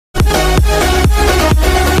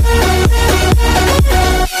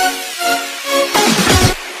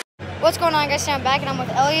guys? I'm back and I'm with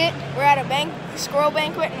Elliot. We're at a squirrel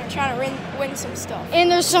banquet and we're trying to win some stuff.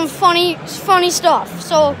 And there's some funny stuff.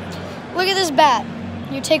 So look at this bat.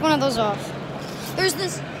 You take one of those off. There's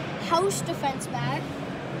this house defense bat.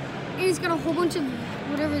 And it's got a whole bunch of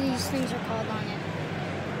whatever these things are called on it.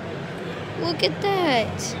 Look at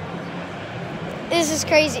that. This is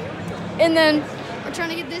crazy. And then we're trying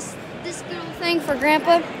to get this little thing for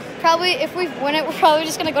Grandpa. Probably, if we win it, we're probably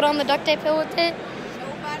just going to go down the duct tape hill with it.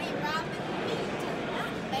 Nobody robbing me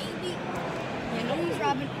tonight, baby. Yeah, nobody's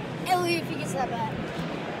robbing Elliot if he gets that bat.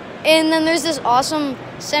 And then there's this awesome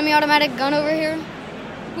semi-automatic gun over here.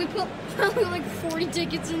 We put probably like 40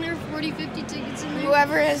 tickets in there, 40, 50 tickets in there.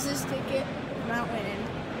 Whoever has this ticket, not winning.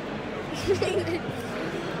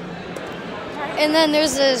 And then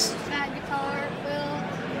there's this fat guitar, Will,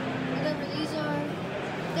 whatever these are.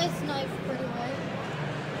 This knife, pretty white.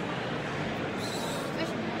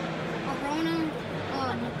 A Rona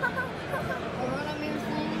mirror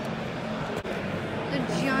thing. The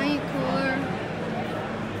giant cooler.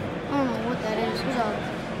 I don't know what that is. There's a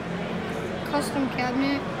custom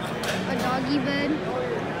cabinet. A doggy bed.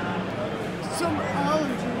 Some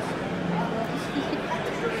olive juice.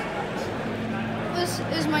 This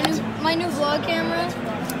is my new vlog camera.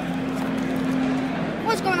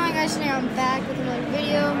 What's going on, guys? Today I'm back with another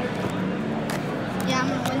video. Yeah, I'm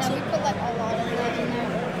gonna win that. We put like a lot of those in there.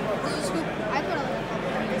 This is scoop. I put a lot.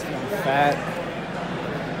 Fat.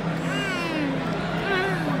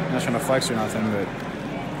 I'm not trying to flex or nothing, but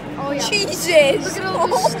Oh yeah. Jesus! Look at all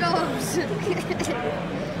the stuffs.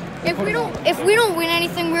 If we don't win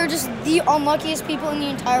anything, we're just the unluckiest people in the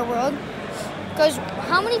entire world. Because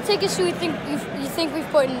how many tickets do you think we've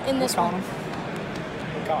put in this one?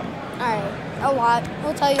 Alright, a lot.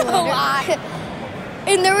 We'll tell you later. A lot.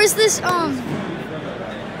 And there was this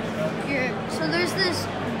here. So there's this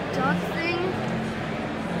duck thing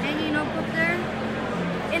hanging up there,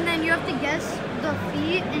 and then you have to guess the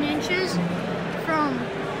feet and inches from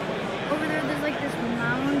over there. There's like this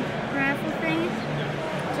mound raffle thing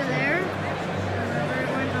to there.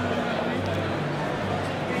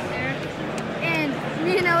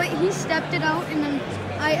 He stepped it out, and then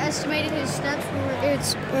I estimated his steps.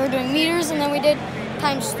 We were doing meters, and then we did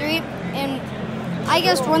times 3. And I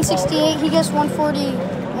guessed 168. He guessed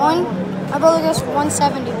 141. My brother guessed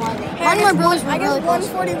 171. One of my brothers were really close.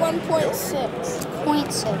 141.6.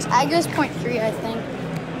 0.6. I guessed 0.3, I think.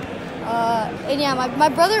 And yeah, me and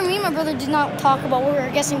my brother did not talk about what we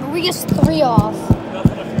were guessing, but we guessed 3 off.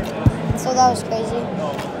 So that was crazy.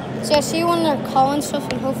 So yeah, see you when they're calling stuff,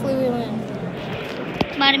 and hopefully we win.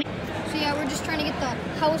 So yeah, we're just trying to get the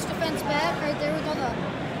house defense bat right there with all the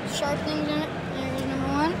sharp things in it. There's number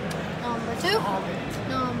 1, number 2,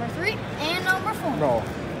 number 3, and number 4. roll.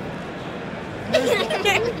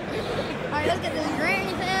 Alright, let's get this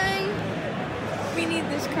granny thing. We need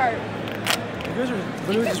this cart. You guys are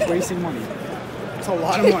literally just wasting money. It's a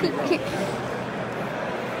lot of money, bro.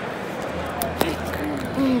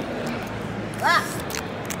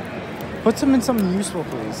 Put some in something useful,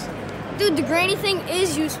 please. Dude, the granny thing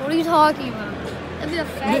is useful. What are you talking about? That'd be a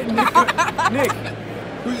fact. Nick,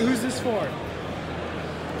 who's this for?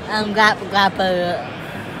 Grandpa.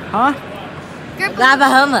 Huh? Grandpa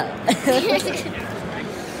Homer.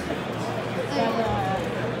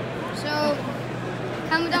 So,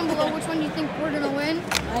 comment down below which one you think we're gonna win.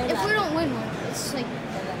 If we don't win one, it's like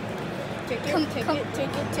Take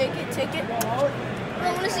it.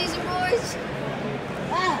 Rona season, boys.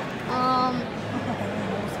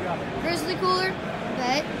 Grizzly cooler,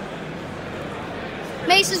 bet.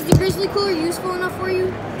 Mace, is the grizzly cooler useful enough for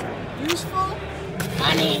you? Useful?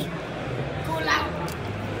 Money. Cooler.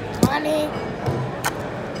 Money.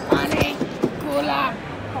 Cooler.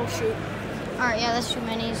 Oh shoot. Alright, yeah, that's too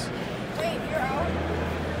many's. Wait, you're out?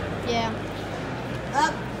 Yeah.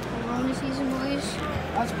 Up. Rona season, boys.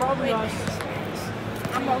 That's probably us.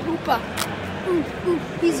 I'm a hooper. Ooh,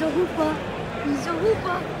 he's a hooper.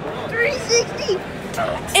 360.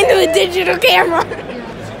 Into a digital camera.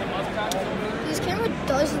 Yeah. This camera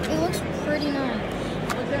does, it looks pretty nice.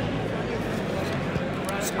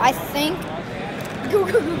 So I think, you'll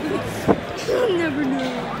never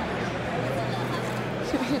know.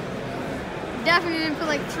 Definitely didn't put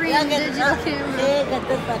like 3 in the digital camera.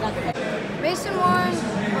 Mason won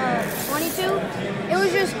 22. It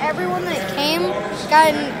was just everyone that came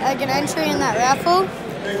got an entry in that raffle.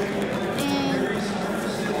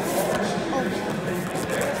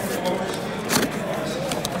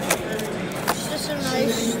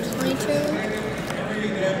 Nice 22.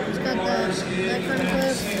 It's got that kind of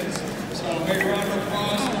clip.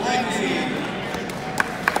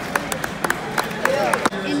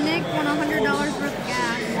 And Nick won $100 worth of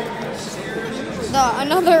gas.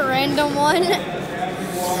 another random one.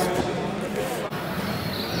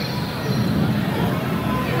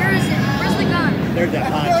 Where is it? Where's the gun? There's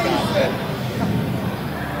that pawn shop.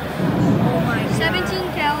 Oh my, 17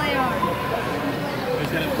 cal AR.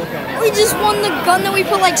 We just won the gun that we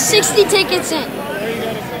put like 60 tickets in.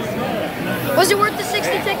 Was it worth the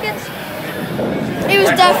 60 tickets? It was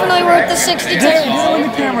definitely worth the 60 tickets. Didn't win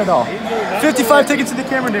the camera though. 55 tickets to the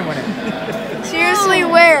camera, didn't win it. Seriously,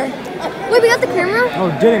 where? Wait, we got the camera? Oh,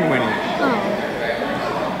 didn't win it. Oh.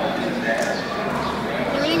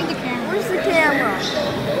 We didn't get the camera. Where's the camera?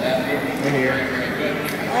 Right here.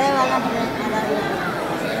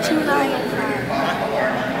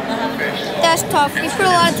 295. That's tough. We put a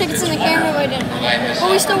lot of tickets in the camera, but we didn't win it. But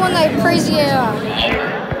we still won that crazy AR.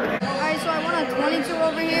 Alright, so I won a 22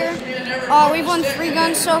 over here. We've won 3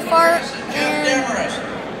 guns so far, and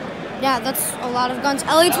yeah, that's a lot of guns.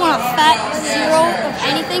 Elliot's won a fat 0 of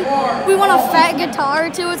anything. We won a fat guitar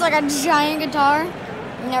too. It's like a giant guitar.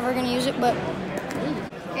 I'm never gonna use it, but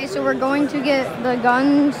okay. So we're going to get the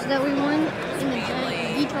guns that we won in the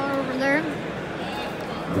giant guitar over there.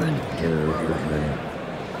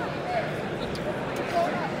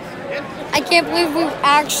 I can't believe we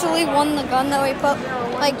actually won the gun that we put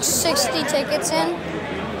like 60 tickets in.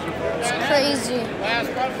 It's crazy.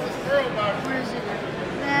 Where is it?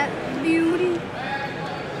 That beauty.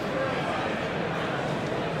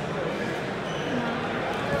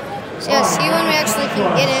 So yeah, see when we actually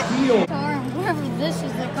can get it. Guitar, whoever this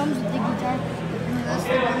is that comes with the guitar. And that's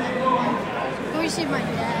the one that we won. Let me see my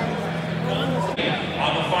dad.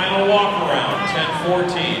 On the final walk around,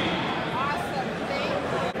 10-14.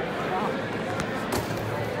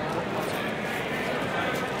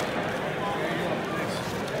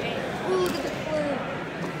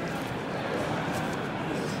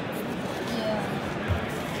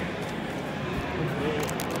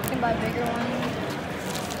 Buy bigger ones.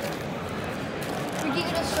 We did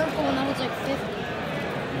get a circle and that was like 50.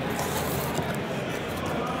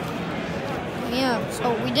 Yeah,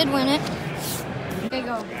 so we did win it. Okay,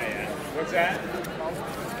 go. What's that?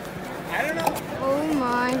 I don't know. Oh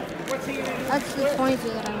my. That's the 22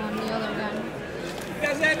 that I won, the other gun. You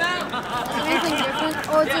guys that now? Is it anything different?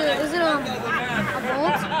 Oh, is it a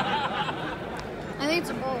bolt? I think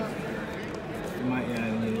it's a bolt. It might, yeah,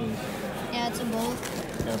 it is. Yeah, it's a bolt.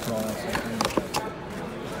 Gotta pull out something.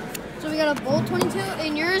 So we got a bolt 22,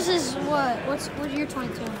 and yours is what? What's your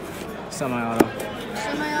 22? Semi-auto.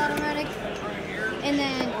 Semi-automatic. And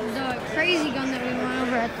then the crazy gun that we went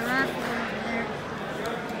over at the raffle over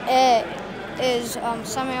there. It is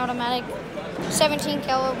semi-automatic, 17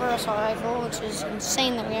 caliber assault rifle, which is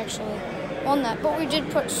insane that we actually won that. But we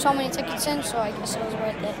did put so many tickets in, so I guess it was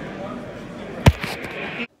worth it.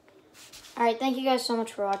 Alright, thank you guys so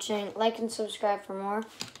much for watching. Like and subscribe for more,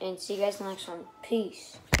 and see you guys in the next one.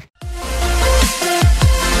 Peace.